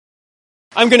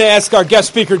I'm going to ask our guest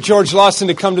speaker, George Lawson,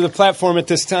 to come to the platform at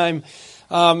this time.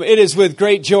 It is with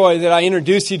great joy that I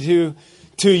introduce you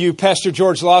to Pastor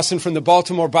George Lawson from the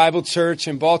Baltimore Bible Church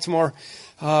in Baltimore.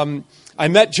 I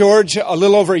met George a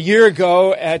little over a year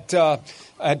ago at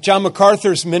John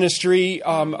MacArthur's ministry,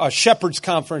 a shepherd's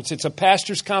conference. It's a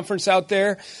pastor's conference out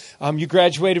there. You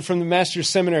graduated from the Master's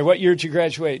Seminary. What year did you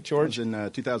graduate, George? It was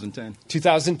in 2010.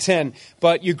 2010.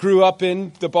 But you grew up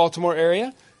in the Baltimore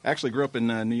area? Actually grew up in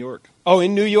New York. Oh,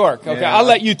 in New York. Okay, yeah, I'll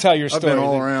let you tell your story. I've been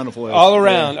all around the place. All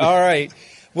around. Yeah. All right.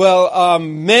 Well,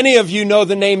 many of you know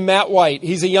the name Matt White.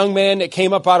 He's a young man that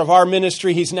came up out of our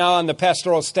ministry. He's now on the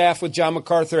pastoral staff with John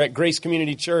MacArthur at Grace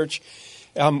Community Church.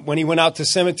 When he went out to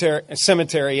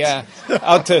seminary,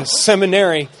 out to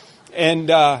seminary. And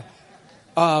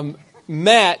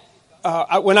Matt,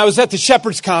 when I was at the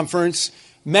Shepherd's Conference,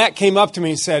 Matt came up to me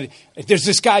and said, "There's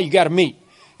this guy you got to meet.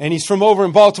 And he's from over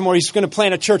in Baltimore. He's going to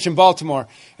plant a church in Baltimore."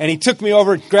 And he took me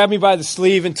over, grabbed me by the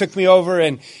sleeve and took me over.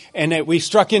 And we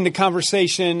struck into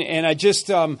conversation. And I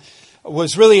just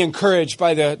was really encouraged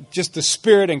by the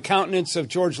spirit and countenance of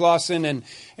George Lawson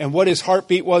and what his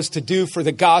heartbeat was to do for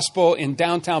the gospel in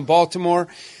downtown Baltimore.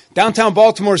 Downtown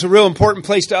Baltimore is a real important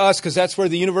place to us because that's where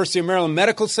the University of Maryland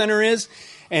Medical Center is.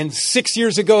 And 6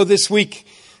 years ago this week,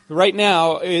 right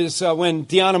now, is when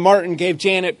Deanna Martin gave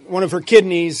Janet one of her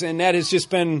kidneys, and that has just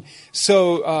been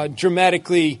so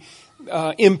dramatically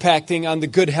impacting on the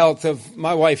good health of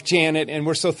my wife, Janet, and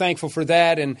we're so thankful for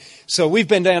that. And so we've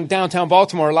been downtown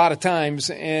Baltimore a lot of times,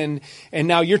 and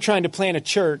now you're trying to plant a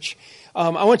church.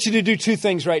 I want you to do two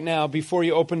things right now before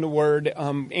you open the Word.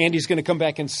 Andy's going to come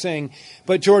back and sing.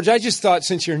 But, George, I just thought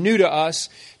since you're new to us,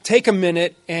 take a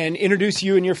minute and introduce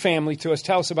you and your family to us.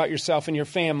 Tell us about yourself and your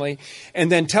family. And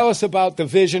then tell us about the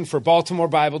vision for Baltimore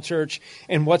Bible Church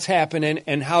and what's happening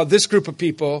and how this group of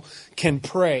people can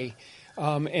pray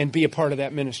and be a part of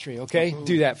that ministry. Okay?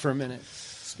 Do that for a minute.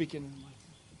 Speaking.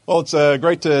 Well, it's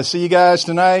great to see you guys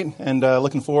tonight, and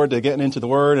looking forward to getting into the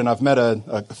Word. And I've met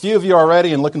a few of you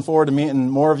already, and looking forward to meeting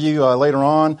more of you later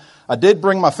on. I did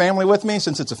bring my family with me,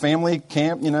 since it's a family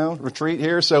camp, retreat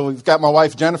here. So we've got my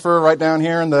wife Jennifer right down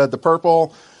here in the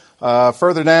purple.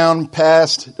 Further down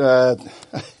past,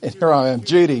 here I am,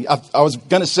 Judy. I was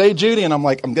going to say Judy, and I'm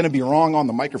going to be wrong on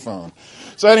the microphone.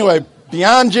 So anyway,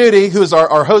 beyond Judy, who's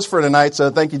our host for tonight, so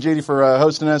thank you, Judy, for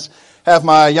hosting us, have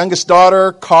my youngest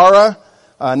daughter, Cara.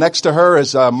 Next to her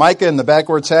is Micah in the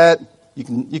backwards hat. You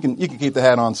can keep the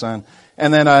hat on, son.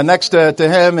 And then next to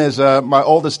him is my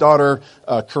oldest daughter,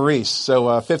 Carice.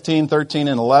 So 15, 13,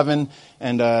 and 11.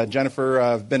 And Jennifer,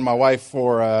 I've been my wife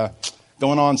for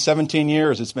going on 17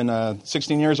 years. It's been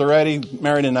 16 years already.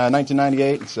 Married in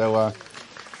 1998. So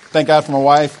thank God for my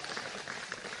wife.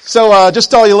 So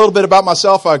just tell you a little bit about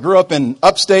myself. I grew up in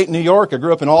upstate New York. I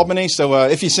grew up in Albany. So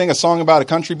if you sing a song about a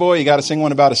country boy, you got to sing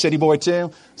one about a city boy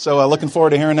too. So looking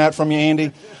forward to hearing that from you,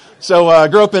 Andy. So I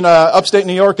grew up in upstate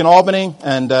New York in Albany.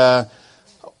 And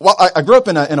I grew up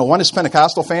in a Oneness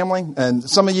Pentecostal family. And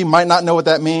some of you might not know what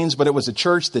that means, but it was a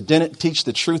church that didn't teach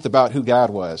the truth about who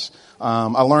God was.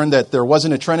 I learned that there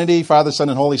wasn't a Trinity. Father, Son,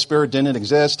 and Holy Spirit didn't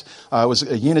exist. It was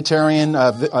a Unitarian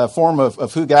form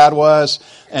of who God was.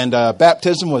 And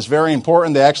baptism was very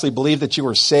important. They actually believed that you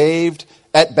were saved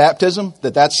at baptism,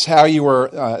 that's how you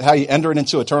entered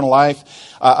into eternal life.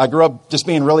 I grew up just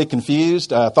being really confused.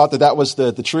 Thought that was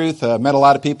the truth. Met a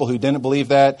lot of people who didn't believe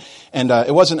that. And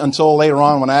it wasn't until later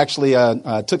on when I actually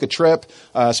took a trip,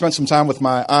 spent some time with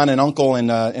my aunt and uncle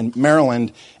in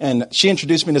Maryland, and she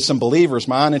introduced me to some believers.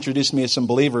 My aunt introduced me to some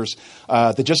believers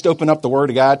that just opened up the Word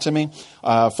of God to me.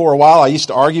 For a while, I used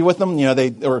to argue with them. They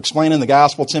were explaining the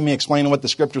gospel to me, explaining what the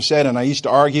Scripture said, and I used to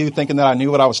argue, thinking that I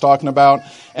knew what I was talking about.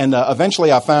 And eventually,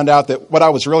 I found out that what I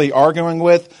was really arguing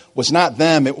with was not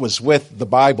them; it was with the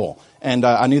Bible, and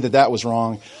I knew that was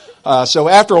wrong. So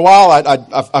after a while,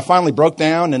 I finally broke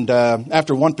down, and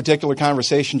after one particular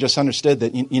conversation, just understood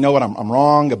that you know what, I'm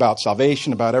wrong about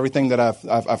salvation, about everything that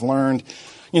I've learned.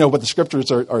 What the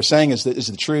Scriptures are saying is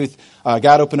the truth.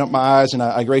 God opened up my eyes, and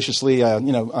God graciously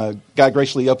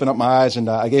opened up my eyes, and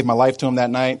I gave my life to Him that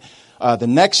night. The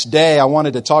next day, I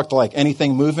wanted to talk to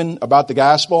anything moving about the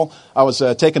gospel. I was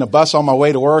taking a bus on my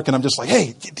way to work, and I'm just like,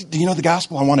 hey, do you know the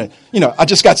gospel? I want to, I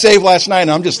just got saved last night, and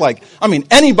I'm just like,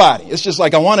 anybody. It's just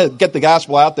I want to get the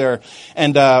gospel out there.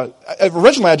 And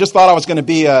originally, I just thought I was going to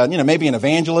be, maybe an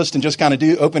evangelist and just kind of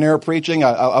do open air preaching.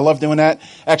 I love doing that.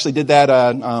 Actually did that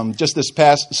just this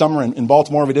past summer in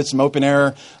Baltimore. We did some open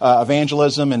air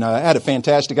evangelism, and had a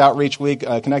fantastic outreach week,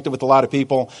 connected with a lot of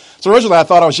people. So originally, I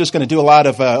thought I was just going to do a lot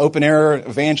of open air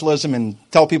evangelism and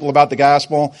tell people about the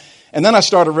gospel. And then I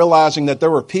started realizing that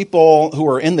there were people who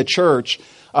were in the church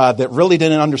that really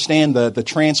didn't understand the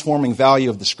transforming value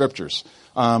of the Scriptures.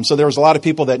 So there was a lot of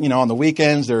people that, on the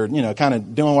weekends, they're, kind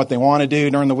of doing what they want to do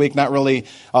during the week, not really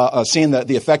seeing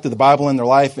the effect of the Bible in their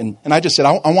life. And I just said,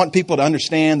 I want people to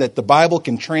understand that the Bible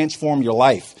can transform your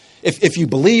life. If you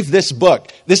believe this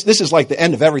book, this is like the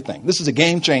end of everything. This is a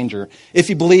game changer. If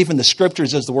you believe in the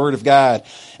Scriptures as the Word of God.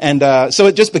 And so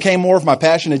it just became more of my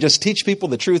passion to just teach people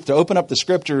the truth, to open up the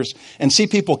Scriptures and see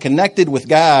people connected with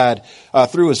God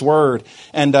through His Word.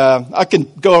 And I can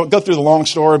go through the long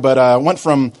story, but I went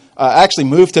from... I actually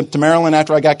moved to Maryland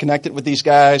after I got connected with these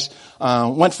guys.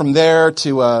 Went from there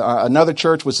to another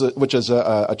church, which is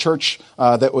a church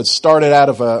that was started out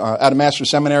of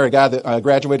Master's Seminary. A guy that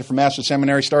graduated from Master's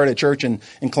Seminary started a church in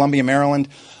Columbia, Maryland.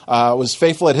 Was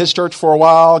faithful at his church for a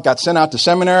while. Got sent out to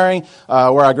seminary,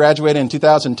 where I graduated in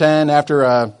 2010. After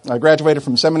I graduated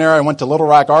from seminary, I went to Little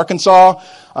Rock, Arkansas.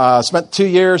 Spent 2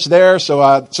 years there,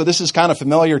 so this is kind of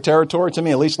familiar territory to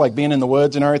me, at least like being in the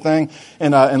woods and everything.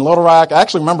 In Little Rock, I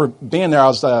actually remember being there. I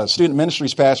was a student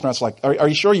ministries pastor, and I was like, "Are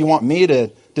you sure you want me to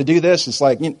do this?" It's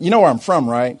like, you know where I'm from,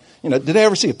 right? Did they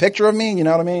ever see a picture of me? You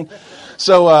know what I mean?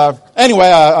 So anyway,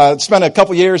 I spent a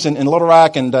couple years in Little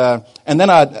Rock, and then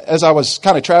as I was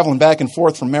kind of traveling back and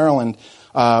forth from Maryland,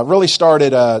 really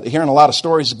started hearing a lot of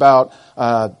stories about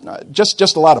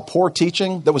just a lot of poor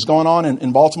teaching that was going on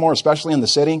in Baltimore, especially in the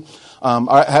city.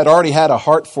 I had already had a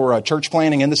heart for church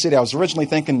planting in the city. I was originally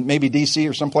thinking maybe D.C.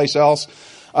 or someplace else.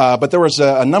 But there was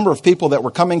a number of people that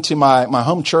were coming to my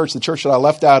home church, the church that I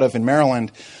left out of in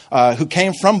Maryland, who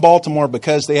came from Baltimore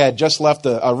because they had just left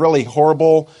a really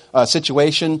horrible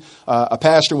situation. A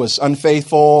pastor was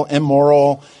unfaithful,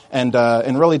 immoral, and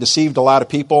really deceived a lot of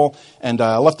people, and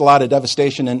left a lot of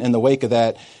devastation in the wake of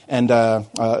that. And I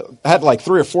had like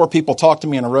 3 or 4 people talk to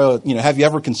me in a row. Have you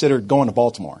ever considered going to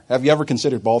Baltimore? Have you ever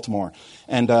considered Baltimore?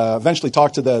 And eventually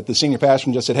talked to the senior pastor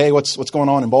and just said, "Hey, what's going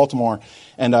on in Baltimore?"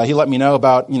 And he let me know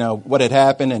about what had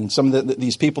happened, and some of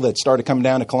these people that started coming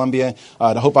down to Columbia.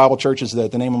 The Hope Bible Church is the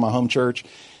name of my home church.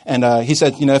 And he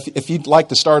said, if you'd like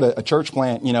to start a church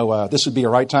plant, this would be a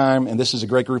right time, and this is a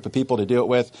great group of people to do it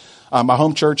with. My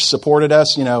home church supported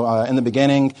us, in the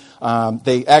beginning.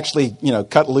 They actually,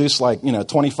 cut loose like,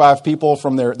 25 people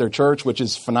from their church, which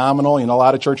is phenomenal. A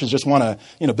lot of churches just want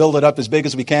to, build it up as big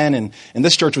as we can. And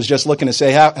this church was just looking to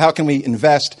say, how can we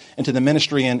invest into the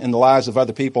ministry and the lives of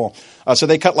other people? So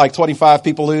they cut like 25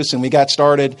 people loose, and we got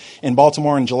started in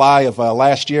Baltimore in July of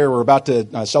last year. We're about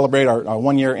to celebrate our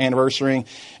 1-year anniversary.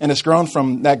 And it's grown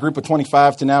from that group of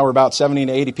 25 to now we're about 70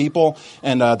 to 80 people.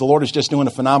 And the Lord is just doing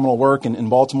a phenomenal work in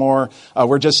Baltimore.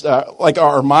 We're just, like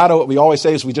our motto, what we always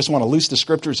say is we just want to loose the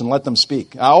Scriptures and let them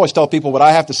speak. I always tell people what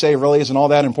I have to say really isn't all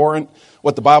that important.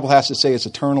 What the Bible has to say is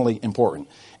eternally important.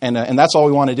 And that's all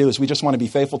we want to do is we just want to be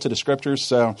faithful to the Scriptures.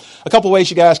 So a couple ways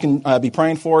you guys can be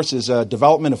praying for us is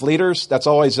development of leaders. That's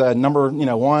always number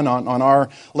 1 on our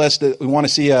list. We want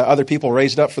to see other people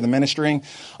raised up for the ministry.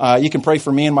 You can pray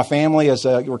for me and my family as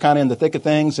we're kind of in the thick of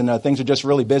things, and things are just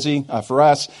really busy for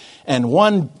us. And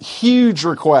one huge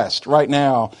request right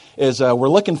now is we're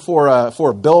looking for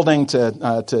a building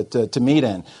to meet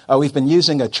in. We've been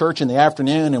using a church in the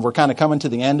afternoon, and we're kind of coming to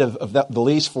the end of the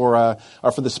lease for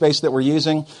the space that we're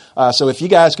using. So if you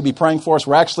guys could be praying for us,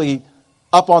 we're actually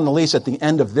up on the lease at the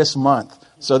end of this month.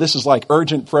 So this is like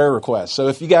urgent prayer requests. So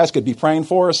if you guys could be praying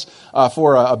for us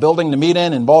for a building to meet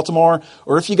in Baltimore,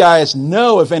 or if you guys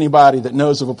know of anybody that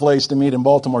knows of a place to meet in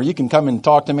Baltimore, you can come and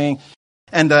talk to me.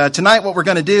 And tonight what we're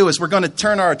going to do is we're going to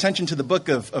turn our attention to the book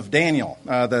of Daniel,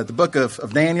 the book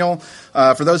of Daniel.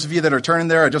 For those of you that are turning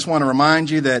there, I just want to remind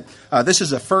you that this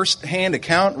is a first-hand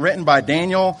account written by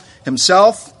Daniel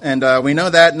himself. And we know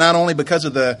that not only because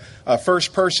of the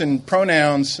first-person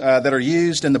pronouns that are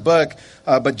used in the book,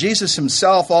 but Jesus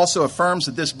himself also affirms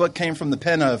that this book came from the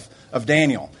pen of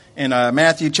Daniel. In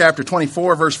Matthew chapter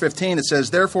 24, verse 15, it says,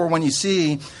 "Therefore, when you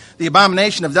see the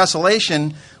abomination of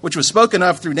desolation, which was spoken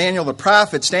of through Daniel the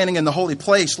prophet, standing in the holy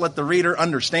place, let the reader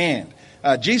understand."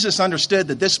 Jesus understood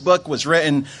that this book was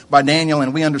written by Daniel,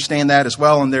 and we understand that as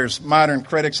well. And there's modern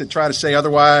critics that try to say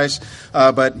otherwise,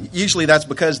 but usually that's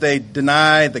because they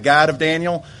deny the God of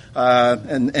Daniel.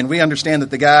 And we understand that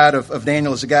the God of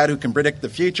Daniel is a God who can predict the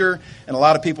future, and a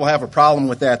lot of people have a problem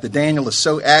with that Daniel is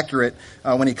so accurate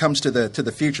when he comes to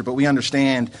the future. But we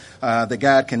understand that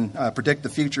God can predict the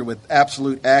future with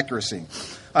absolute accuracy.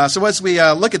 So as we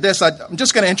look at this, I'm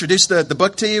just going to introduce the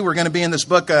book to you. We're going to be in this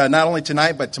book not only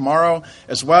tonight, but tomorrow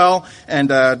as well.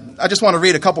 And I just want to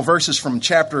read a couple verses from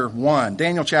chapter 1,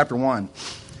 Daniel chapter 1.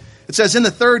 It says, "In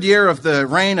the 3rd year of the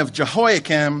reign of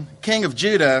Jehoiakim, king of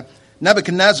Judah,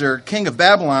 Nebuchadnezzar, king of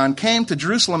Babylon, came to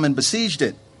Jerusalem and besieged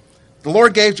it. The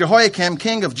Lord gave Jehoiakim,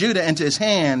 king of Judah, into his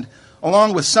hand,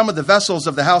 along with some of the vessels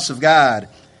of the house of God.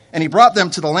 And he brought them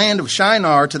to the land of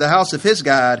Shinar, to the house of his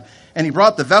God, and he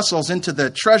brought the vessels into the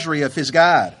treasury of his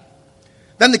God.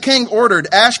 Then the king ordered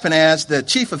Ashpenaz, the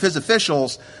chief of his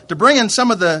officials, to bring in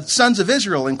some of the sons of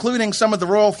Israel, including some of the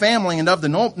royal family and of the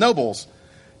nobles,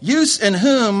 youths in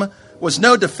whom was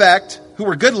no defect, who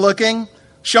were good-looking,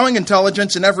 showing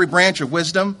intelligence in every branch of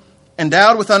wisdom,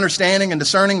 endowed with understanding and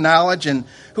discerning knowledge, and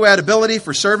who had ability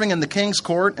for serving in the king's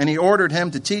court, and he ordered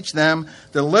him to teach them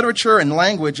the literature and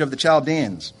language of the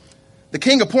Chaldeans. The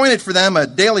king appointed for them a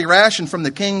daily ration from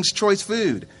the king's choice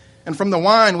food, and from the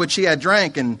wine which he had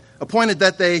drank, and appointed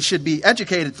that they should be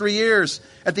educated 3 years,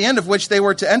 at the end of which they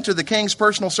were to enter the king's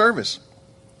personal service.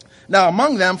 Now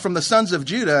among them from the sons of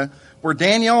Judah were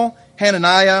Daniel,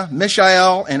 Hananiah,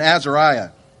 Mishael, and Azariah.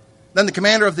 Then the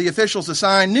commander of the officials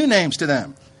assigned new names to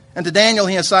them. And to Daniel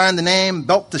he assigned the name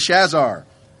Belteshazzar,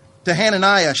 to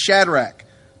Hananiah Shadrach,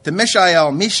 to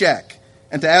Mishael Meshach,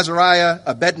 and to Azariah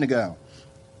Abednego.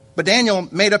 But Daniel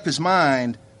made up his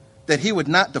mind that he would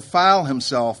not defile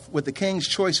himself with the king's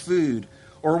choice food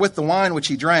or with the wine which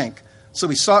he drank. So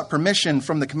he sought permission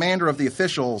from the commander of the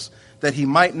officials that he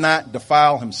might not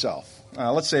defile himself.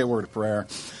 Let's say a word of prayer.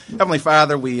 Heavenly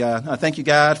Father, we thank you,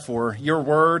 God, for your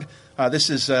word. This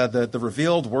is the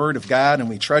revealed word of God, and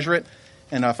we treasure it.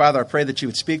 And Father, I pray that you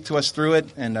would speak to us through it,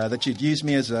 and that you'd use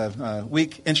me as a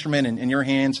weak instrument in your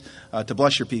hands to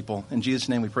bless your people. In Jesus'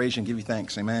 name we praise you and give you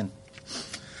thanks. Amen.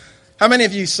 How many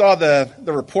of you saw the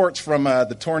reports from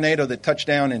the tornado that touched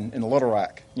down in Little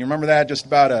Rock? You remember that just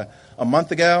about a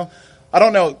month ago? I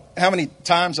don't know how many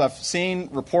times I've seen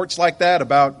reports like that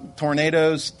about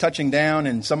tornadoes touching down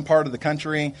in some part of the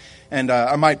country. And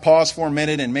I might pause for a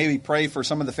minute and maybe pray for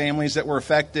some of the families that were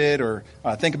affected, or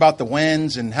think about the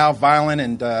winds and how violent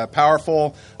and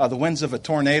powerful the winds of a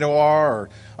tornado are,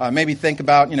 or maybe think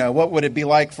about, what would it be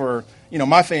like for,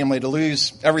 my family to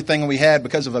lose everything we had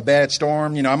because of a bad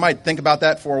storm. I might think about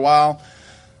that for a while.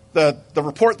 The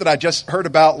report that I just heard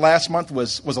about last month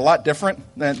was a lot different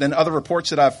than other reports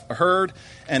that I've heard,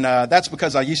 and that's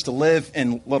because I used to live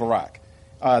in Little Rock.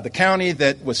 The county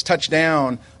that was touched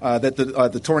down, that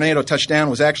the tornado touched down,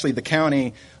 was actually the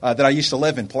county that I used to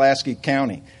live in, Pulaski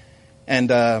County. And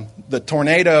the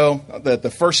tornado, the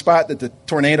first spot that the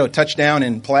tornado touched down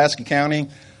in Pulaski County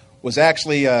was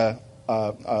actually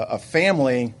a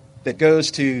family that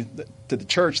goes to the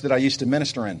church that I used to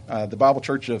minister in, the Bible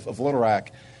Church of Little Rock.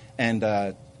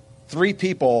 And 3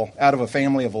 people out of a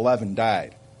family of 11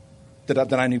 died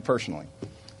that I knew personally.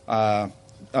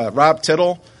 Rob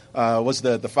Tittle was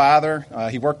the father.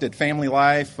 He worked at Family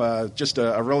Life, just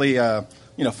a really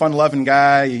fun-loving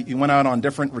guy. He went out on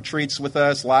different retreats with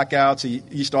us, lockouts. He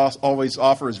used to always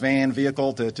offer his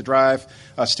vehicle to drive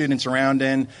students around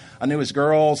in. I knew his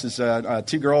girls, his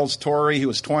 2 girls, Tori, who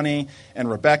was 20, and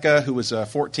Rebecca, who was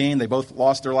 14. They both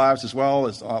lost their lives as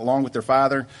well, along with their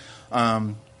father.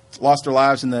 Lost their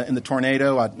lives in the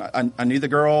tornado. I knew the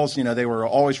girls. They were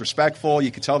always respectful. You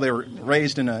could tell they were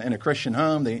raised in a Christian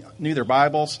home. They knew their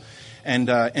Bibles. And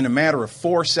in a matter of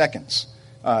 4 seconds,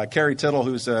 Carrie Tittle,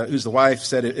 who's the wife,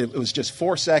 said it was just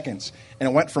 4 seconds, and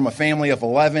it went from a family of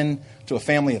 11 to a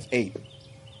family of 8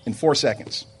 in 4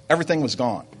 seconds. Everything was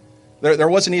gone. There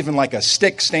wasn't even like a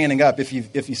stick standing up. If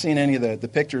you've seen any of the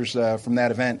pictures from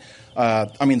that event,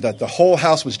 the whole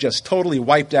house was just totally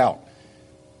wiped out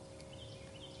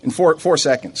in 4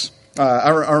 seconds. I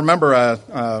remember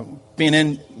being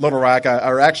in Little Rock.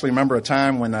 I actually remember a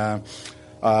time when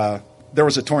there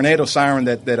was a tornado siren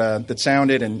that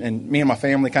sounded, and me and my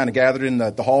family kind of gathered in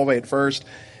the hallway at first.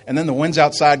 And then the winds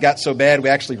outside got so bad, we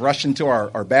actually rushed into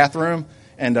our bathroom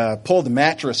and pulled the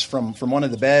mattress from one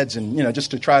of the beds, and just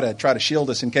to try to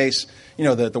shield us in case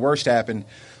the worst happened.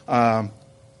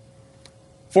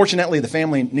 Fortunately, the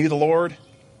family knew the Lord.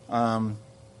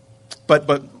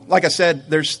 But like I said,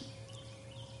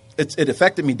 it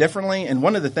affected me differently. And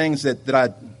one of the things that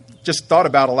I just thought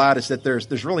about a lot is that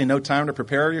there's really no time to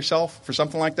prepare yourself for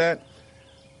something like that.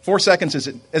 4 seconds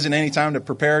isn't any time to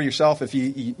prepare yourself if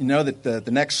you know that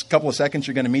the next couple of seconds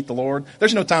you're going to meet the Lord.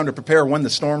 There's no time to prepare when the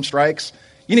storm strikes.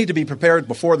 You need to be prepared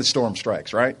before the storm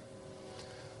strikes, right?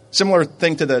 Similar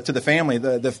thing to the family.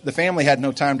 The family had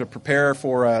no time to prepare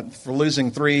for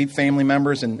losing 3 family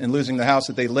members and losing the house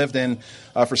that they lived in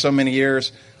for so many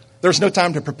years. There's no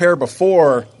time to prepare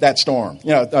before that storm.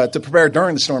 To prepare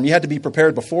during the storm. You had to be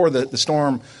prepared before the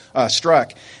storm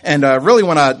struck. And really,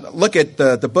 when I look at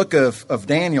the book of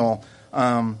Daniel,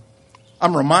 I'm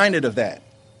reminded of that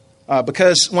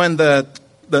because when the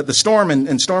storm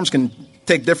and storms can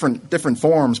take different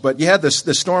forms, but you had this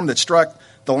storm that struck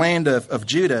the land of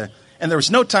Judah, and there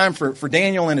was no time for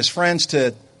Daniel and his friends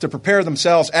to prepare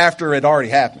themselves after it already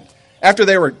happened. After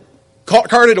they were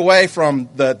carted away from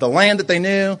the land that they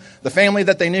knew, the family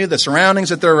that they knew, the surroundings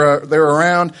that they were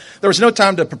around, there was no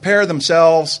time to prepare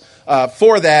themselves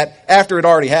for that after it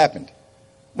already happened.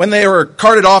 When they were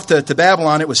carted off to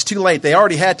Babylon, it was too late. They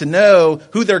already had to know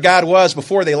who their God was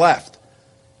before they left.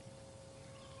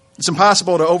 It's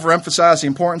impossible to overemphasize the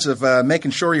importance of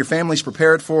making sure your family's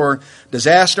prepared for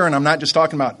disaster. And I'm not just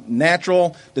talking about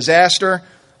natural disaster,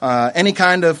 any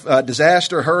kind of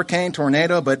disaster, hurricane,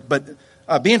 tornado,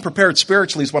 but being prepared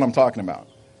spiritually is what I'm talking about.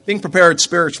 Being prepared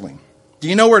spiritually. Do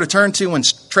you know where to turn to when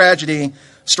tragedy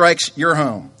strikes your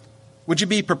home? Would you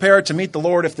be prepared to meet the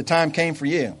Lord if the time came for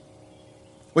you?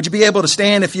 Would you be able to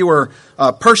stand if you were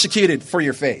persecuted for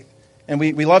your faith? And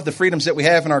we love the freedoms that we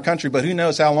have in our country, but who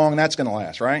knows how long that's going to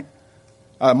last, right?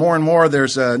 More and more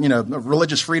there's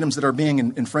religious freedoms that are being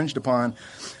infringed upon.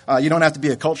 You don't have to be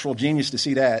a cultural genius to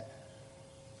see that.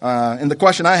 And the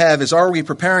question I have is, are we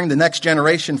preparing the next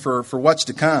generation for what's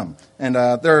to come? And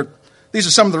these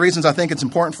are some of the reasons I think it's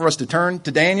important for us to turn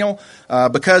to Daniel,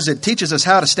 because it teaches us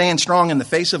how to stand strong in the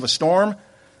face of a storm.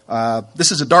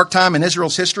 This is a dark time in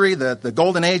Israel's history. The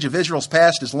golden age of Israel's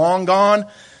past is long gone.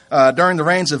 During the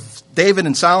reigns of David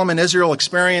and Solomon, Israel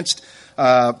experienced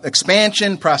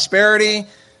expansion, prosperity.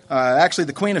 Actually,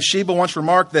 the Queen of Sheba once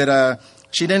remarked that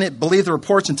she didn't believe the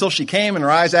reports until she came and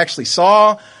her eyes actually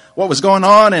saw what was going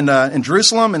on in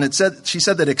Jerusalem. And she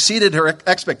said that exceeded her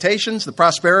expectations, the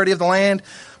prosperity of the land.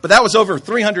 But that was over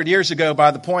 300 years ago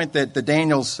by the point that the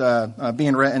Daniel's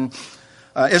being written.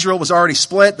 Israel was already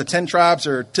split. The 10 tribes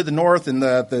are to the north, and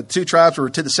the 2 tribes were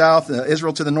to the south.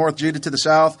 Israel to the north, Judah to the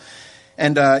south.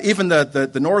 And even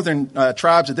the northern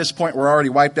tribes at this point were already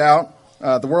wiped out.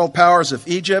 The world powers of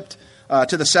Egypt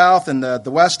to the south, and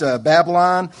the west,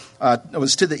 Babylon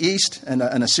was to the east, and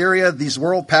Assyria. These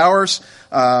world powers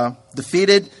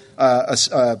defeated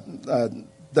the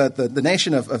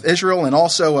nation of Israel, and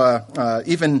also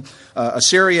even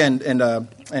Assyria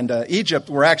and Egypt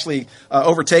were actually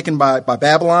overtaken by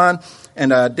Babylon.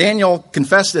 And Daniel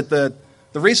confessed that the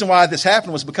reason why this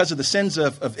happened was because of the sins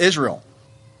of Israel.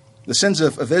 The sins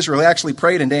of Israel. He actually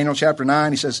prayed in Daniel chapter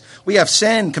 9. He says, "We have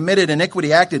sinned, committed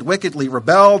iniquity, acted wickedly,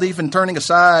 rebelled, even turning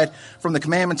aside from the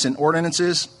commandments and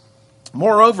ordinances.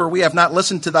 Moreover, we have not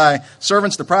listened to thy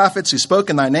servants, the prophets, who spoke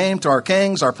in thy name to our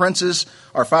kings, our princes,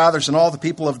 our fathers, and all the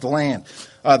people of the land."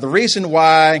 The reason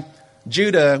why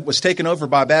Judah was taken over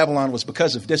by Babylon was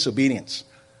because of disobedience.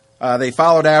 They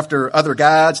followed after other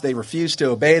gods. They refused to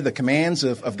obey the commands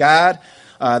of God.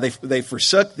 They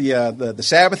forsook the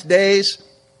Sabbath days.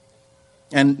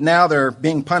 And now they're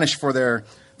being punished for their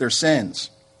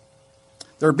sins.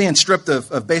 They're being stripped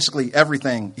of basically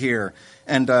everything here.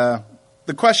 And the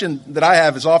question that I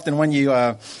have is often when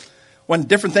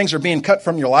different things are being cut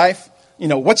from your life,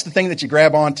 what's the thing that you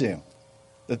grab onto?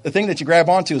 The thing that you grab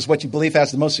onto is what you believe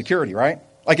has the most security, right?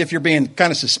 Like if you're being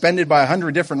kind of suspended by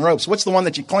 100 different ropes, what's the one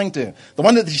that you cling to? The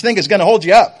one that you think is going to hold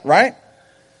you up, right?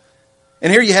 And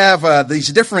here you have these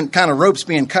different kind of ropes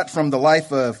being cut from the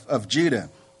life of Judah.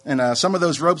 And some of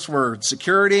those ropes were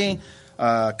security,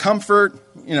 comfort.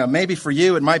 Maybe for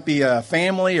you it might be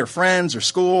family or friends or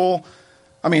school.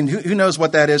 I mean, who knows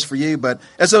what that is for you? But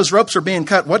as those ropes are being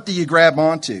cut, what do you grab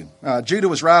onto? Judah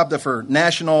was robbed of her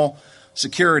national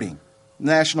security.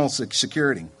 National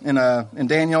security. In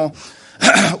Daniel,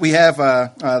 we have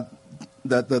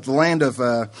the land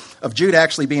of Judah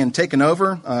actually being taken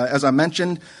over, as I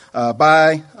mentioned,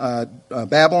 by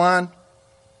Babylon.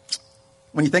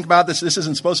 When you think about this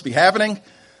isn't supposed to be happening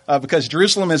because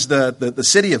Jerusalem is the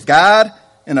city of God.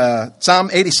 In Psalm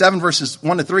 87, verses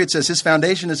 1 to 3, it says, "His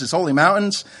foundation is his holy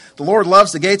mountains. The Lord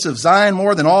loves the gates of Zion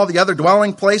more than all the other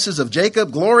dwelling places of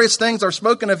Jacob. Glorious things are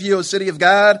spoken of you, O city of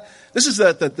God." This is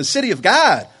the city of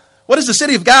God. What is the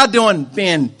city of God doing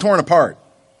being torn apart?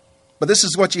 But this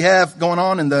is what you have going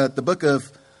on in the book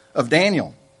of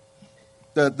Daniel.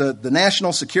 The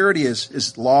national security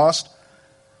is lost.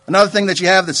 Another thing that you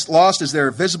have that's lost is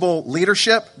their visible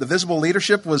leadership. The visible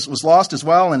leadership was lost as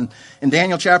well. And in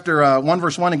Daniel chapter 1,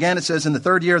 verse 1, again, it says, "In the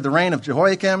 3rd year of the reign of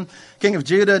Jehoiakim, king of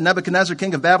Judah, Nebuchadnezzar,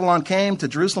 king of Babylon, came to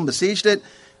Jerusalem, besieged it."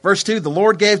 Verse 2, "The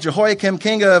Lord gave Jehoiakim,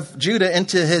 king of Judah,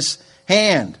 into his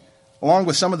hand, along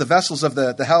with some of the vessels of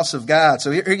the house of God."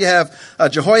 So here you have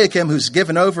Jehoiakim, who's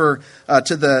given over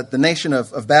to the nation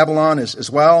of Babylon as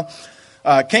well.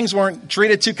 Kings weren't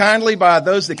treated too kindly by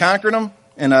those that conquered them.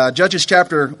 In Judges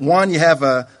chapter 1, you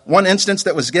have one instance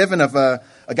that was given of a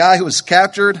guy who was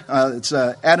captured. It's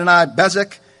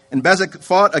Adonai-Bezek. And Bezek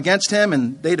fought against him,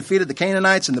 and they defeated the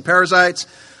Canaanites and the Perizzites.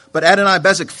 But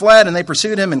Adonai-Bezek fled, and they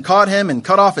pursued him and caught him and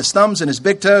cut off his thumbs and his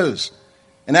big toes.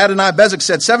 And Adonai-Bezek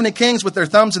said, 70 kings with their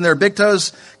thumbs and their big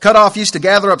toes cut off used to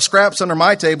gather up scraps under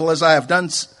my table, as I have done,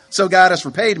 so God has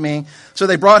repaid me. So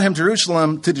they brought him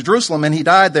to Jerusalem, and he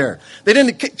died there. They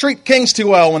didn't treat kings too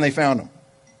well when they found him.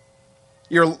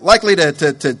 You're likely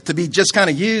to be just kind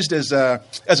of used as a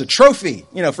trophy,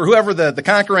 for whoever the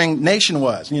conquering nation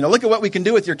was. Look at what we can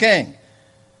do with your king.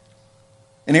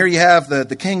 And here you have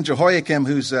the king Jehoiakim,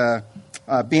 who's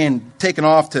being taken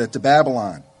off to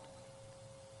Babylon.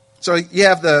 So you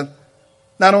have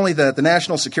not only the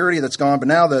national security that's gone, but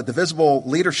now the visible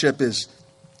leadership is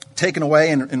taken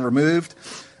away and removed.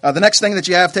 The next thing that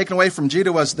you have taken away from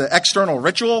Judah was the external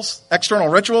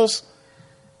rituals.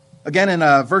 Again, in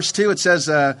verse 2, it says,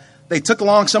 they took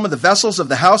along some of the vessels of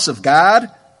the house of God.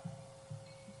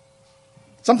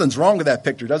 Something's wrong with that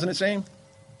picture, doesn't it seem?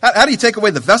 How do you take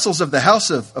away the vessels of the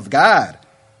house of God?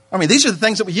 I mean, these are the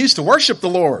things that we use to worship the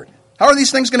Lord. How are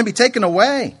these things going to be taken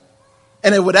away?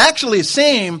 And it would actually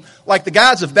seem like the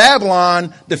gods of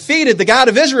Babylon defeated the God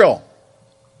of Israel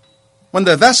when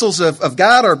the vessels of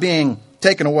God are being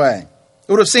taken away.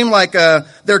 It would have seemed like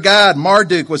their god,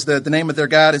 Marduk, was the name of their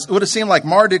god. It would have seemed like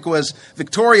Marduk was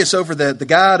victorious over the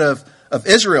God of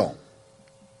Israel.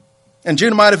 And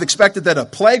Judah might have expected that a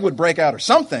plague would break out or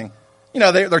something.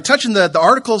 They're touching the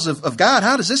articles of God.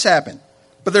 How does this happen?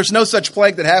 But there's no such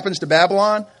plague that happens to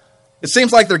Babylon. It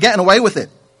seems like they're getting away with it.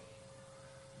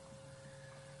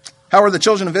 How are the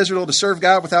children of Israel to serve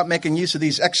God without making use of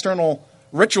these external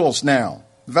rituals now?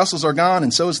 The vessels are gone,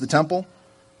 and so is the temple.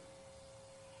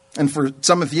 And for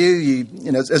some of you,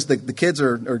 as the kids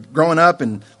are growing up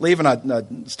and leaving, I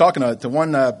was talking to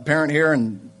one parent here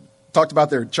and talked about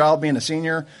their child being a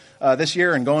senior this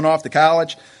year and going off to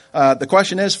college. The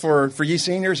question is for you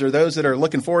seniors or those that are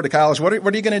looking forward to college, what are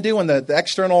you going to do when the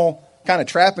external kind of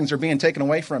trappings are being taken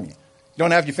away from you? You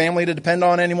don't have your family to depend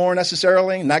on anymore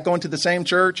necessarily, not going to the same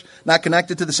church, not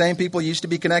connected to the same people you used to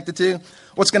be connected to.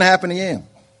 What's going to happen to you?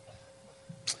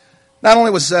 Not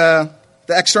only was the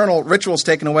external rituals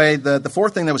taken away, the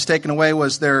fourth thing that was taken away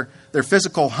was their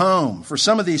physical home. For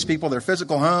some of these people, their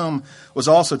physical home was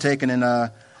also taken. In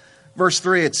verse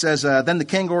 3, it says, Then the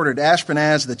king ordered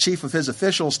Ashpenaz, the chief of his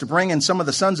officials, to bring in some of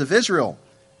the sons of Israel,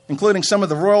 including some of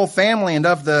the royal family and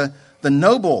of the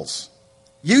nobles,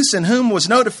 youths in whom was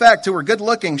no defect, who were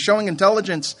good-looking, showing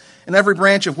intelligence in every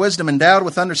branch of wisdom, endowed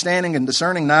with understanding and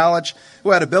discerning knowledge, who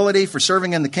had ability for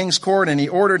serving in the king's court, and he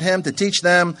ordered him to teach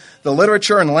them the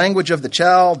literature and language of the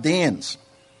Chaldeans.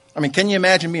 I mean, can you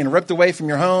imagine being ripped away from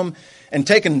your home and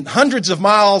taken hundreds of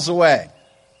miles away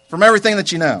from everything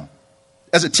that you know?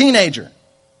 As a teenager,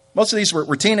 most of these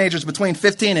were teenagers between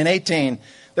 15 and 18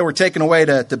 that were taken away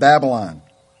to Babylon.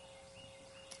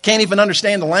 Can't even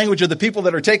understand the language of the people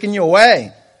that are taking you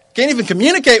away. Can't even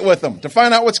communicate with them to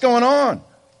find out what's going on.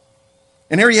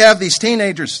 And here you have these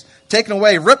teenagers taken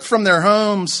away, ripped from their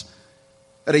homes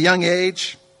at a young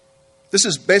age. This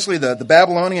is basically the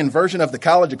Babylonian version of the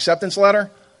college acceptance letter.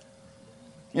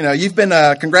 You've been,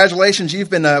 congratulations,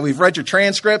 we've read your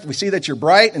transcript. We see that you're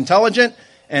bright, intelligent,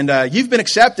 and you've been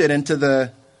accepted into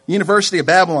the University of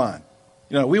Babylon.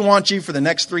 We want you for the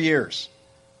next 3 years.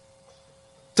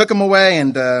 Took them away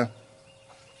and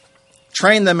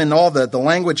trained them in all the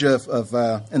language and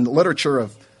the literature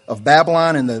of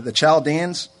Babylon and the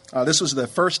Chaldeans. This was the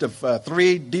first of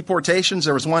 3 deportations.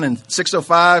 There was one in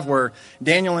 605 where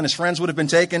Daniel and his friends would have been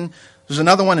taken. There's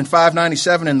another one in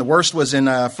 597, and the worst was in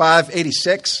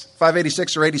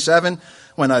 586 or 87,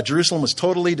 when Jerusalem was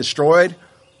totally destroyed.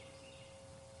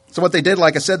 So what they did,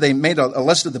 like I said, they made a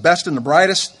list of the best and the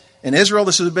brightest in Israel.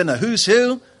 This would have been a who's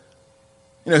who.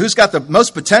 Who's got the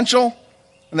most potential?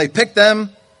 And they picked them,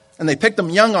 and they picked them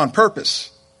young on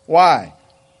purpose. Why?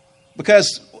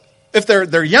 Because if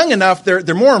they're young enough,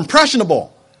 they're more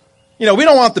impressionable. We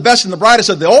don't want the best and the brightest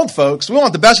of the old folks. We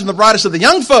want the best and the brightest of the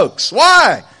young folks.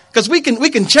 Why? Because we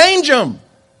can change them.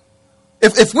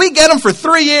 If we get them for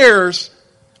 3 years,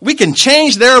 we can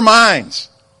change their minds.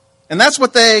 And that's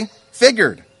what they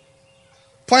figured.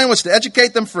 The plan was to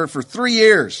educate them for 3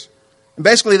 years. And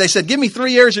basically they said, give me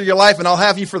 3 years of your life and I'll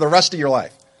have you for the rest of your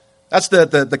life. That's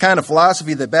the kind of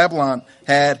philosophy that Babylon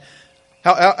had.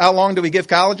 How long do we give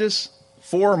colleges?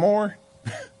 4 or more?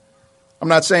 I'm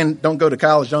not saying don't go to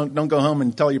college. Don't go home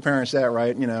and tell your parents that,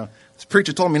 right? This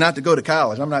preacher told me not to go to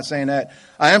college. I'm not saying that.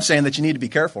 I am saying that you need to be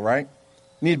careful, right?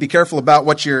 You need to be careful about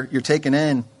what you're taking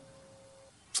in.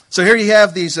 So here you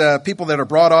have these people that are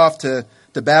brought off to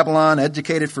Babylon,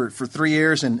 educated for 3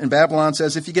 years. And Babylon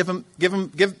says, if you give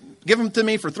them to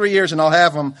me for 3 years and I'll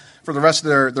have them for the rest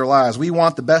of their lives. We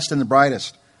want the best and the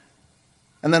brightest.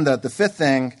 And then the fifth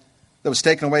thing that was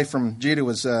taken away from Judah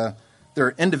was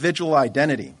their individual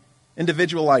identity.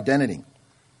 Individual identity.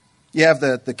 You have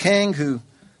the king who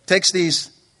takes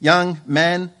these young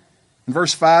men. In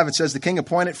verse 5, it says, the king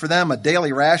appointed for them a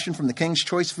daily ration from the king's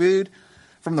choice food,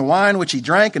 from the wine which he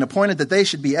drank, and appointed that they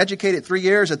should be educated 3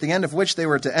 years, at the end of which they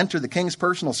were to enter the king's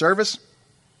personal service.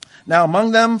 Now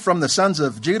among them from the sons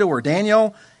of Judah were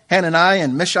Daniel, Hananiah,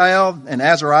 and Mishael, and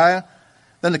Azariah.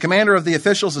 Then the commander of the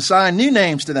officials assigned new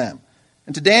names to them.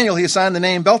 And to Daniel he assigned the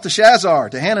name Belteshazzar,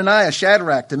 to Hananiah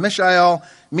Shadrach, to Mishael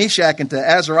Meshach, and to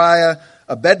Azariah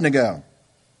Abednego.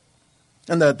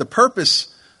 And the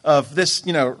purpose of this,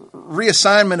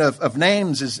 reassignment of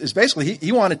names is basically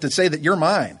he wanted to say that you're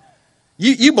mine.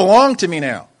 You belong to me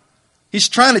now. He's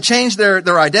trying to change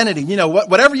their identity.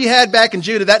 Whatever you had back in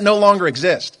Judah, that no longer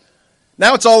exists.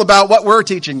 Now it's all about what we're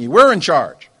teaching you. We're in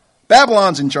charge.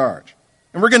 Babylon's in charge.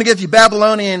 And we're going to give you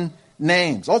Babylonian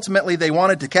names. Ultimately, they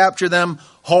wanted to capture them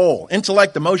whole.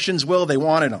 Intellect, emotions, will, they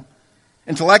wanted them.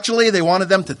 Intellectually, they wanted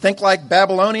them to think like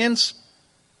Babylonians.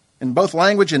 In both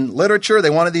language and literature, they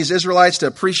wanted these Israelites to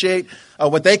appreciate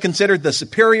what they considered the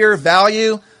superior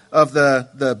value of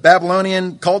the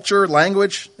Babylonian culture,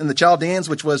 language, and the Chaldeans,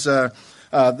 which was Chaldea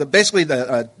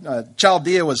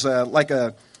was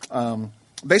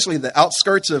basically the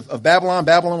outskirts of Babylon.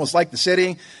 Babylon was like the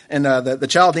city, and the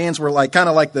Chaldeans were kind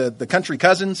of like the country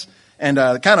cousins, and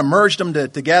kind of merged them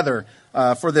together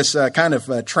for this kind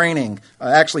of training.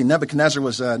 Actually, Nebuchadnezzar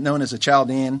was known as a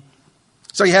Chaldean.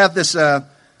 So you have this.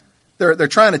 They're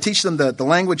trying to teach them the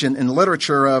language and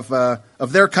literature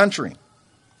of their country.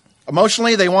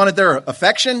 Emotionally, they wanted their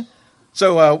affection.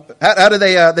 So how do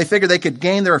they figure they could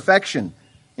gain their affection?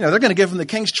 They're going to give them the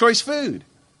king's choice food.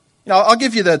 I'll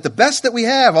give you the best that we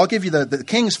have. I'll give you the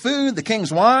king's food, the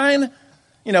king's wine.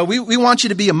 We want you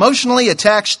to be emotionally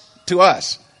attached to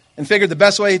us. And figured the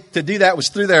best way to do that was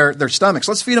through their stomachs.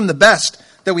 Let's feed them the best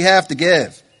that we have to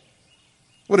give.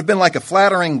 Would have been like a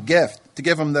flattering gift to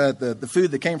give them the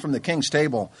food that came from the king's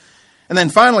table. And then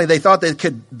finally, they thought they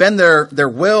could bend their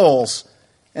wills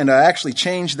and actually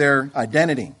change their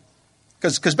identity.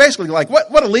 Because basically,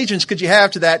 what allegiance could you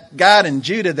have to that God in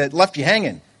Judah that left you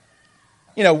hanging?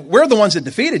 We're the ones that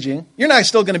defeated you. You're not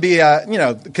still going to be,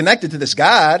 connected to this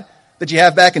God that you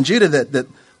have back in Judah that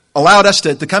allowed us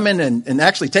to come in and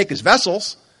actually take his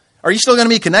vessels. Are you still going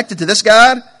to be connected to this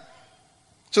God?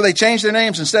 So they changed their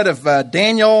names. Instead of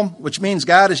Daniel, which means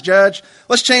God is judge,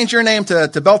 let's change your name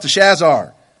to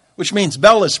Belteshazzar, which means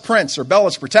Bel is prince or Bel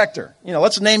is protector.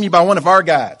 Let's name you by one of our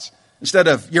gods instead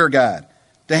of your God.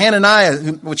 To Hananiah,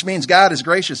 which means God is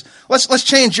gracious, let's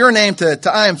change your name to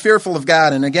I am fearful of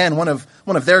God, and again, one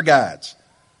of their gods.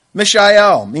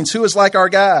 Mishael means who is like our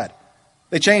God.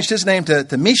 They changed his name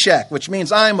to Meshach, which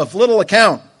means I am of little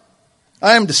account.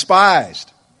 I am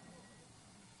despised.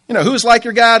 Who's like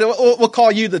your God? We'll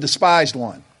call you the despised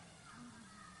one.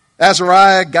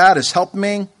 Azariah, God has helped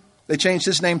me. They changed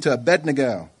his name to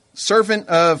Abednego, servant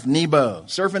of Nebo,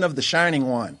 servant of the Shining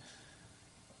One.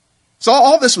 So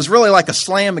all this was really like a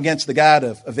slam against the God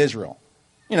of Israel.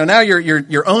 Now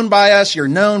you're owned by us, you're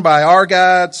known by our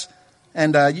gods,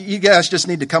 and you guys just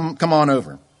need to come on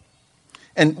over.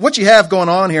 And what you have going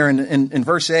on here in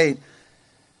verse 8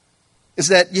 is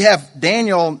that you have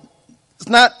Daniel is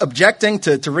not objecting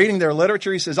to reading their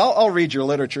literature. He says, I'll read your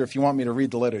literature if you want me to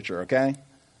read the literature, okay?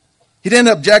 He didn't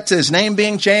object to his name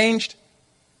being changed.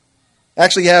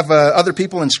 Actually, you have other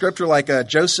people in Scripture like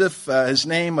Joseph. His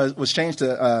name was changed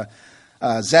to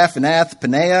Zaphanath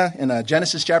Paneah in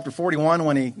Genesis chapter 41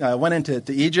 when he went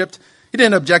into Egypt. He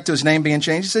didn't object to his name being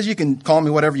changed. He says, you can call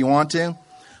me whatever you want to.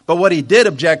 But what he did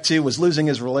object to was losing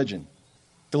his religion,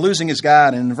 to losing his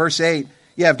God. And in verse 8,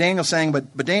 you have Daniel saying,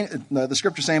 the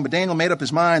Scripture saying, but Daniel made up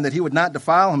his mind that he would not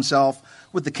defile himself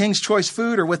with the king's choice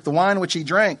food or with the wine which he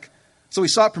drank. So he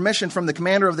sought permission from the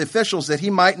commander of the officials that he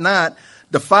might not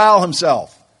defile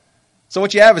himself. So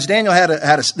what you have is Daniel had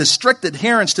this strict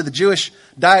adherence to the Jewish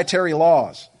dietary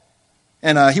laws.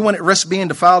 And he wouldn't risk being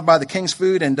defiled by the king's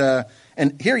food.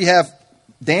 And here you have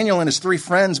Daniel and his 3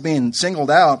 friends being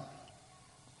singled out,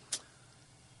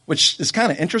 which is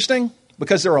kind of interesting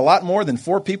because there were a lot more than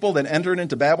 4 people that entered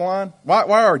into Babylon. Why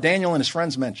are Daniel and his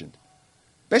friends mentioned?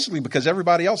 Basically because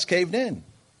everybody else caved in.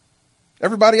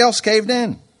 Everybody else caved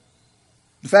in.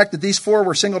 The fact that these 4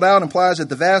 were singled out implies that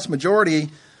the vast majority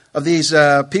of these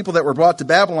people that were brought to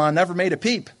Babylon never made a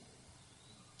peep.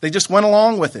 They just went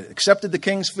along with it, accepted the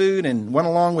king's food, and went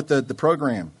along with the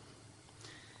program.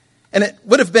 And it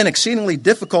would have been exceedingly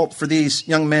difficult for these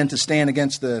young men to stand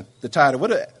against the tide. It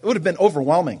would have been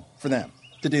overwhelming for them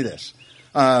to do this.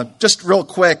 Just real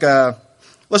quick,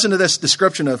 listen to this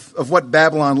description of what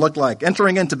Babylon looked like.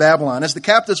 Entering into Babylon. As the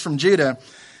captives from Judah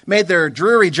made their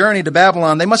dreary journey to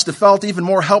Babylon, they must have felt even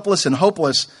more helpless and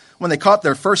hopeless when they caught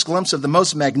their first glimpse of the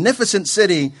most magnificent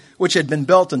city which had been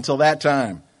built until that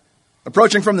time.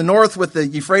 Approaching from the north with the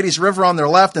Euphrates River on their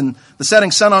left and the setting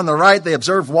sun on their right, they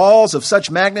observed walls of such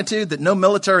magnitude that no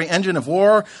military engine of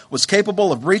war was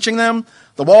capable of breaching them.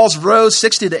 The walls rose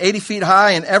 60 to 80 feet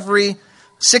high, and every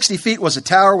 60 feet was a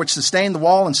tower which sustained the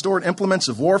wall and stored implements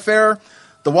of warfare.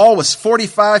 The wall was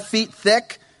 45 feet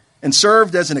thick and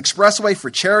served as an expressway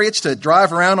for chariots to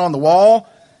drive around on the wall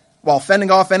while fending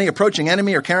off any approaching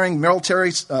enemy or carrying military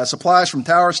supplies from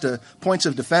towers to points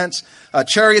of defense.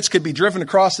 Chariots could be driven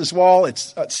across this wall.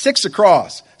 It's 6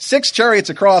 across. 6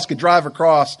 chariots across could drive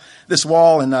across this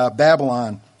wall in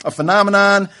Babylon, a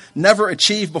phenomenon never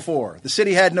achieved before. The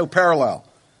city had no parallel.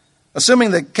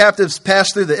 Assuming the captives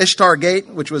passed through the Ishtar Gate,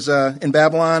 which was in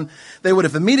Babylon, they would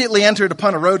have immediately entered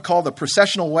upon a road called the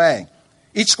Processional Way.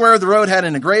 Each square of the road had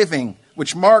an engraving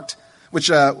which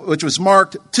was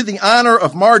marked to the honor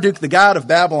of Marduk, the god of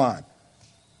Babylon.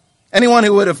 Anyone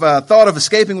who would have thought of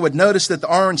escaping would notice that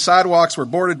the orange sidewalks were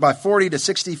bordered by 40 to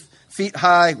 60 feet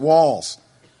high walls.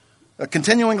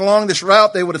 Continuing along this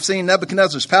route, they would have seen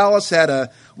Nebuchadnezzar's palace had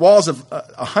walls of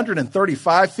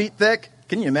 135 feet thick.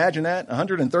 Can you imagine that?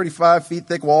 135 feet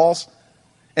thick walls.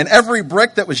 And every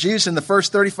brick that was used in the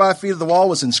first 35 feet of the wall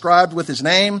was inscribed with his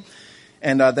name.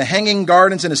 And the hanging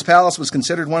gardens in his palace was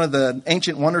considered one of the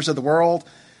ancient wonders of the world.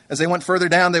 As they went further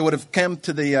down, they would have come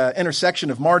to the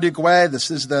intersection of Marduk Way.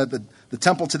 This is the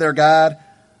temple to their god.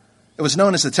 It was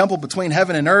known as the temple between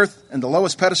heaven and earth, and the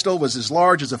lowest pedestal was as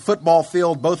large as a football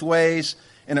field both ways,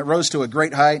 and it rose to a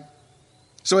great height.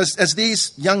 So as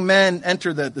these young men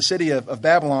enter the city of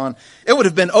Babylon, it would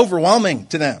have been overwhelming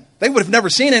to them. They would have never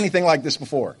seen anything like this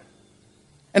before.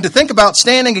 And to think about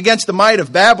standing against the might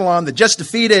of Babylon that just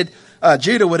defeated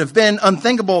Judah would have been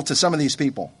unthinkable to some of these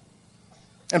people.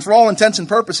 And for all intents and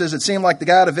purposes, it seemed like the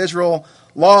God of Israel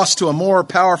lost to a more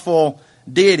powerful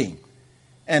deity.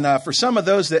 And for some of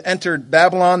those that entered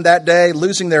Babylon that day,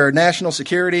 losing their national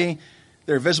security,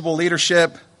 their visible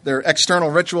leadership, their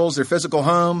external rituals, their physical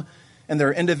home, and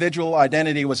their individual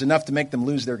identity was enough to make them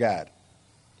lose their God.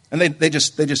 And they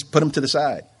just put them to the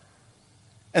side.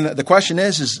 And the question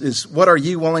is what are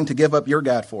you willing to give up your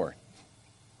God for?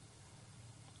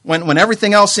 When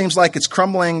everything else seems like it's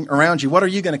crumbling around you, what are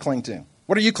you going to cling to?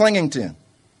 What are you clinging to?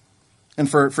 And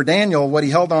for Daniel, what he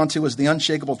held on to was the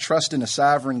unshakable trust in a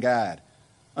sovereign God.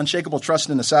 Unshakable trust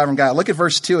in a sovereign God. Look at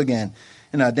verse 2 again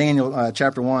in Daniel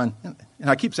chapter 1. And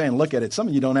I keep saying look at it. Some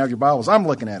of you don't have your Bibles. I'm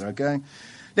looking at it, okay?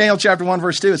 Daniel chapter 1,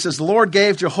 verse 2, it says, the Lord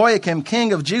gave Jehoiakim,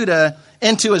 king of Judah,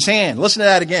 into his hand. Listen to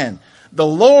that again. The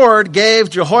Lord gave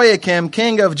Jehoiakim,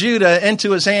 king of Judah,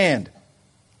 into his hand.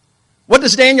 What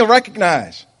does Daniel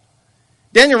recognize?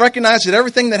 Daniel recognized that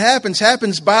everything that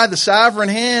happens by the sovereign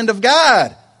hand of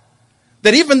God.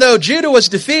 That even though Judah was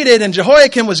defeated and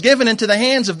Jehoiakim was given into the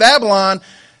hands of Babylon,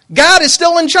 God is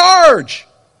still in charge.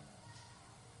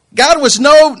 God was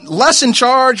no less in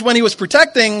charge when he was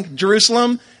protecting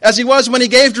Jerusalem as he was when he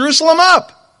gave Jerusalem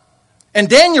up. And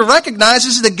Daniel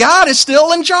recognizes that God is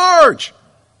still in charge.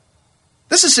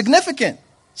 This is significant.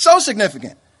 So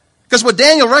significant. Because what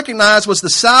Daniel recognized was the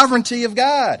sovereignty of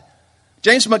God.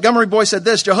 James Montgomery Boyce said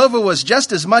this, Jehovah was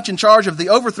just as much in charge of the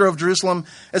overthrow of Jerusalem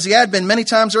as he had been many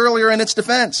times earlier in its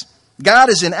defense. God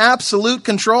is in absolute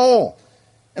control.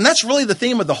 And that's really the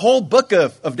theme of the whole book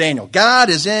of Daniel. God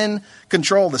is in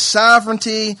control, the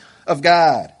sovereignty of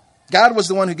God. God was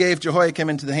the one who gave Jehoiakim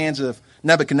into the hands of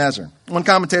Nebuchadnezzar. One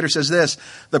commentator says this,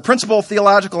 the principal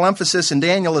theological emphasis in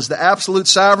Daniel is the absolute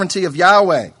sovereignty of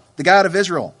Yahweh, the God of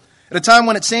Israel. At a time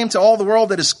when it seemed to all the world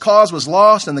that his cause was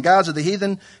lost and the gods of the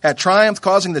heathen had triumphed,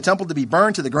 causing the temple to be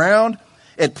burned to the ground,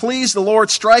 it pleased the Lord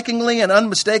strikingly and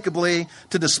unmistakably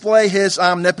to display his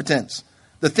omnipotence.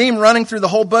 The theme running through the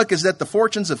whole book is that the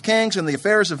fortunes of kings and the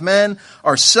affairs of men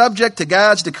are subject to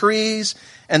God's decrees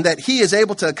and that he is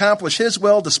able to accomplish his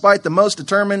will despite the most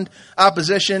determined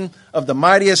opposition of the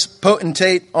mightiest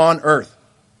potentate on earth.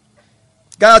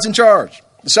 God's in charge.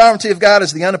 The sovereignty of God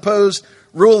is the unopposed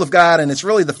rule of God, and it's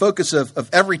really the focus of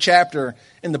every chapter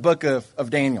in the book of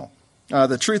Daniel.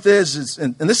 The truth is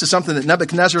and this is something that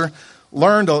Nebuchadnezzar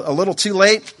learned a little too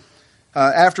late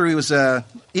after he was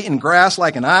eating grass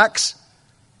like an ox.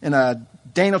 In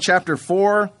Daniel chapter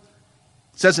 4,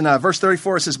 it says in verse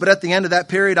 34, it says, but at the end of that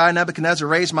period, I, Nebuchadnezzar,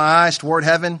 raised my eyes toward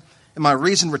heaven, and my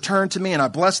reason returned to me, and I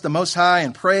blessed the Most High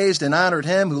and praised and honored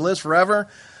him who lives forever.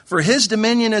 For his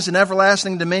dominion is an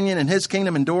everlasting dominion, and his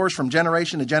kingdom endures from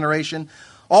generation to generation.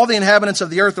 All the inhabitants of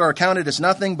the earth are accounted as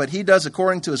nothing, but he does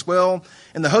according to his will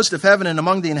in the host of heaven and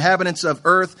among the inhabitants of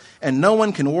earth, and no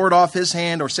one can ward off his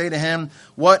hand or say to him,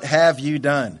 what have you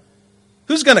done?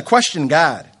 Who's going to question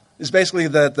God is basically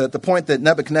the point that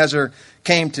Nebuchadnezzar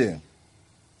came to. In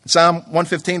Psalm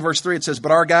 115, verse 3, it says,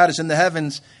 but our God is in the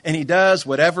heavens, and he does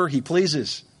whatever he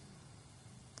pleases.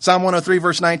 Psalm 103,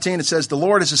 verse 19, it says, the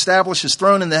Lord has established his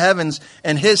throne in the heavens,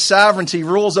 and his sovereignty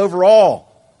rules over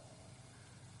all.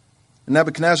 And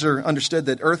Nebuchadnezzar understood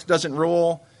that earth doesn't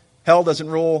rule, hell doesn't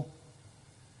rule,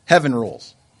 heaven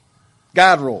rules.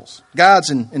 God rules. God's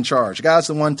in charge. God's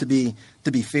the one to be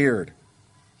feared.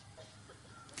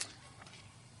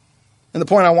 And the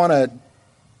point I want to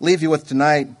leave you with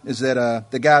tonight is that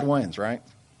God wins, right?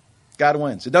 God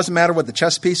wins. It doesn't matter what the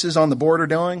chess pieces on the board are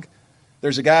doing.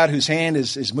 There's a God whose hand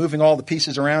is moving all the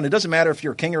pieces around. It doesn't matter if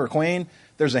you're a king or a queen.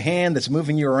 There's a hand that's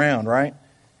moving you around, right?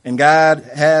 And God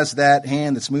has that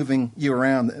hand that's moving you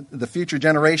around. The future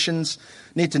generations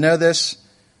need to know this.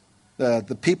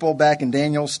 The people back in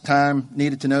Daniel's time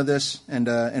needed to know this,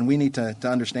 and we need to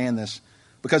understand this.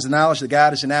 Because the knowledge that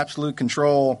God is in absolute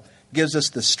control gives us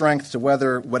the strength to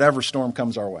weather whatever storm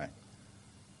comes our way.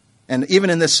 And even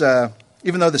in this,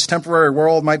 even though this temporary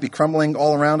world might be crumbling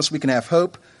all around us, we can have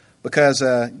hope because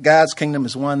God's kingdom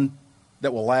is one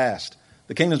that will last.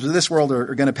 The kingdoms of this world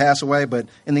are going to pass away, but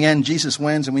in the end, Jesus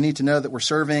wins, and we need to know that we're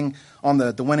serving on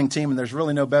the winning team, and there's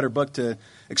really no better book to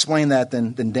explain that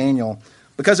than Daniel.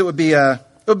 Because it would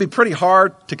be pretty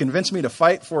hard to convince me to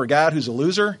fight for a God who's a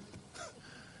loser.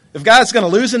 If God's going to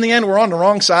lose in the end, we're on the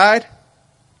wrong side.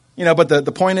 But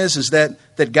the point is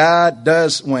that God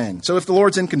does win. So if the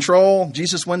Lord's in control,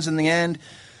 Jesus wins in the end.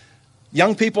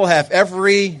 Young people have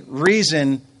every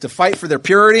reason to fight for their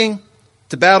purity,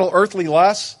 to battle earthly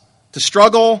lusts, to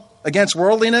struggle against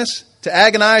worldliness, to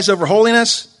agonize over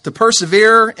holiness, to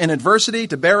persevere in adversity,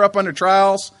 to bear up under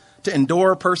trials, to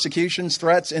endure persecutions,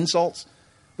 threats, insults.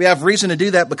 We have reason to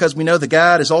do that because we know that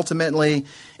God is ultimately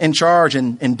in charge,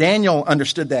 and Daniel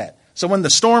understood that. So when the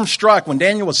storm struck, when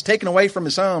Daniel was taken away from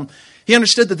his home, he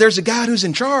understood that there's a God who's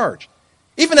in charge,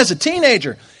 even as a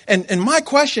teenager. And my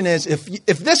question is,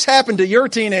 if this happened to your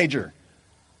teenager,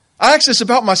 I ask this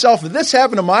about myself, if this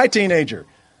happened to my teenager,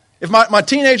 if my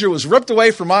teenager was ripped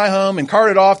away from my home and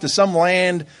carted off to some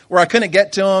land where I couldn't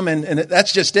get to him, and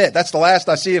that's just it, that's the last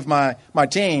I see of my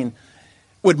teen,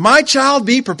 would my child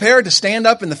be prepared to stand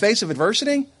up in the face of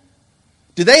adversity?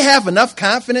 Do they have enough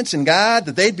confidence in God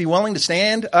that they'd be willing to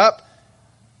stand up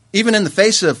even in the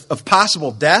face of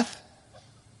possible death?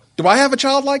 Do I have a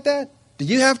child like that? Do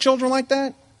you have children like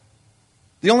that?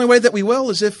 The only way that we will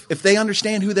is if they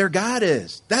understand who their God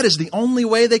is. That is the only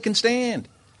way they can stand,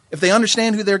 if they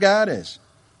understand who their God is.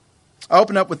 I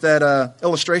open up with that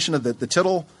illustration of the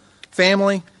Tittle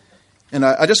family. And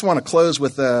I just want to close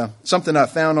with something I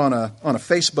found on a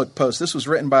Facebook post. This was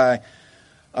written by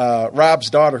Rob's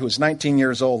daughter, who was 19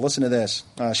 years old. Listen to this.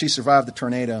 She survived the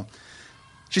tornado.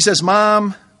 She says,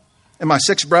 Mom and my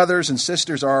 6 brothers and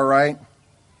sisters are all right.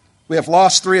 We have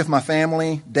lost 3 of my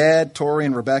family, Dad, Tori,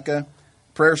 and Rebecca.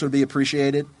 Prayers would be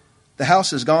appreciated. The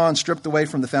house is gone, stripped away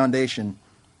from the foundation.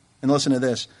 And listen to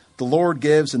this. The Lord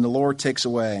gives and the Lord takes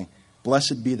away.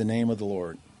 Blessed be the name of the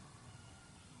Lord.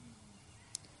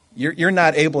 You're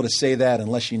not able to say that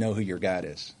unless you know who your God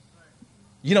is.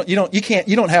 You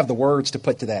don't have the words to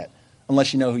put to that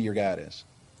unless you know who your God is.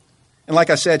 And like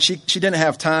I said, she didn't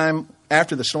have time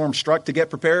after the storm struck to get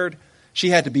prepared. She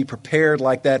had to be prepared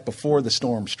like that before the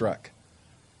storm struck.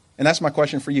 And that's my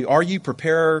question for you. Are you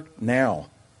prepared now?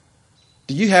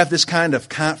 Do you have this kind of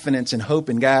confidence and hope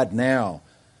in God now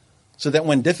so that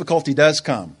when difficulty does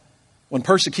come, when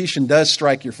persecution does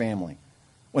strike your family,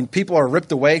 when people are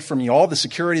ripped away from you, all the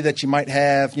security that you might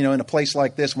have, in a place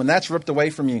like this, when that's ripped away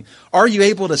from you, are you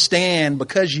able to stand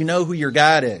because you know who your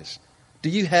God is? Do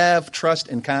you have trust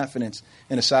and confidence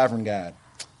in a sovereign God?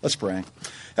 Let's pray.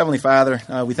 Heavenly Father,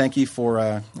 we thank you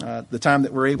for the time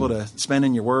that we're able to spend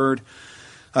in your word,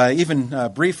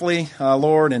 even briefly,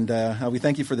 Lord, and we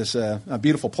thank you for this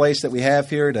beautiful place that we have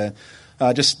here to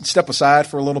just step aside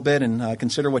for a little bit and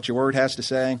consider what your word has to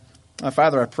say.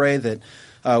 Father, I pray that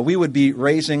we would be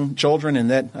raising children,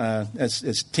 and that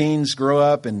as teens grow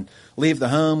up and leave the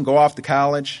home, go off to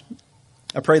college,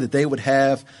 I pray that they would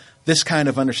have this kind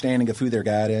of understanding of who their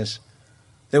God is.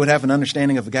 They would have an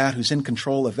understanding of a God who's in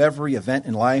control of every event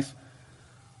in life,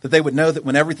 that they would know that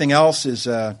when everything else is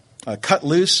cut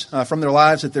loose from their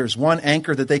lives, that there's one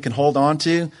anchor that they can hold on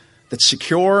to that's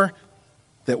secure,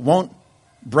 that won't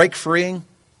break free,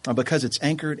 because it's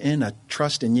anchored in a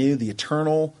trust in you, the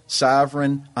eternal,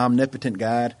 sovereign, omnipotent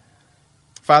God.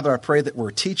 Father, I pray that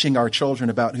we're teaching our children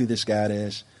about who this God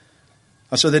is,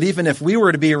 so that even if we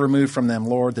were to be removed from them,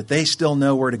 Lord, that they still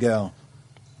know where to go.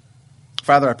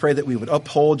 Father, I pray that we would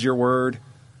uphold your word,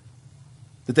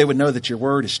 that they would know that your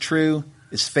word is true,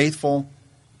 is faithful,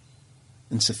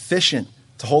 and sufficient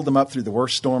to hold them up through the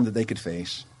worst storm that they could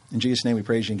face. In Jesus' name we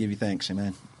praise you and give you thanks.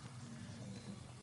 Amen.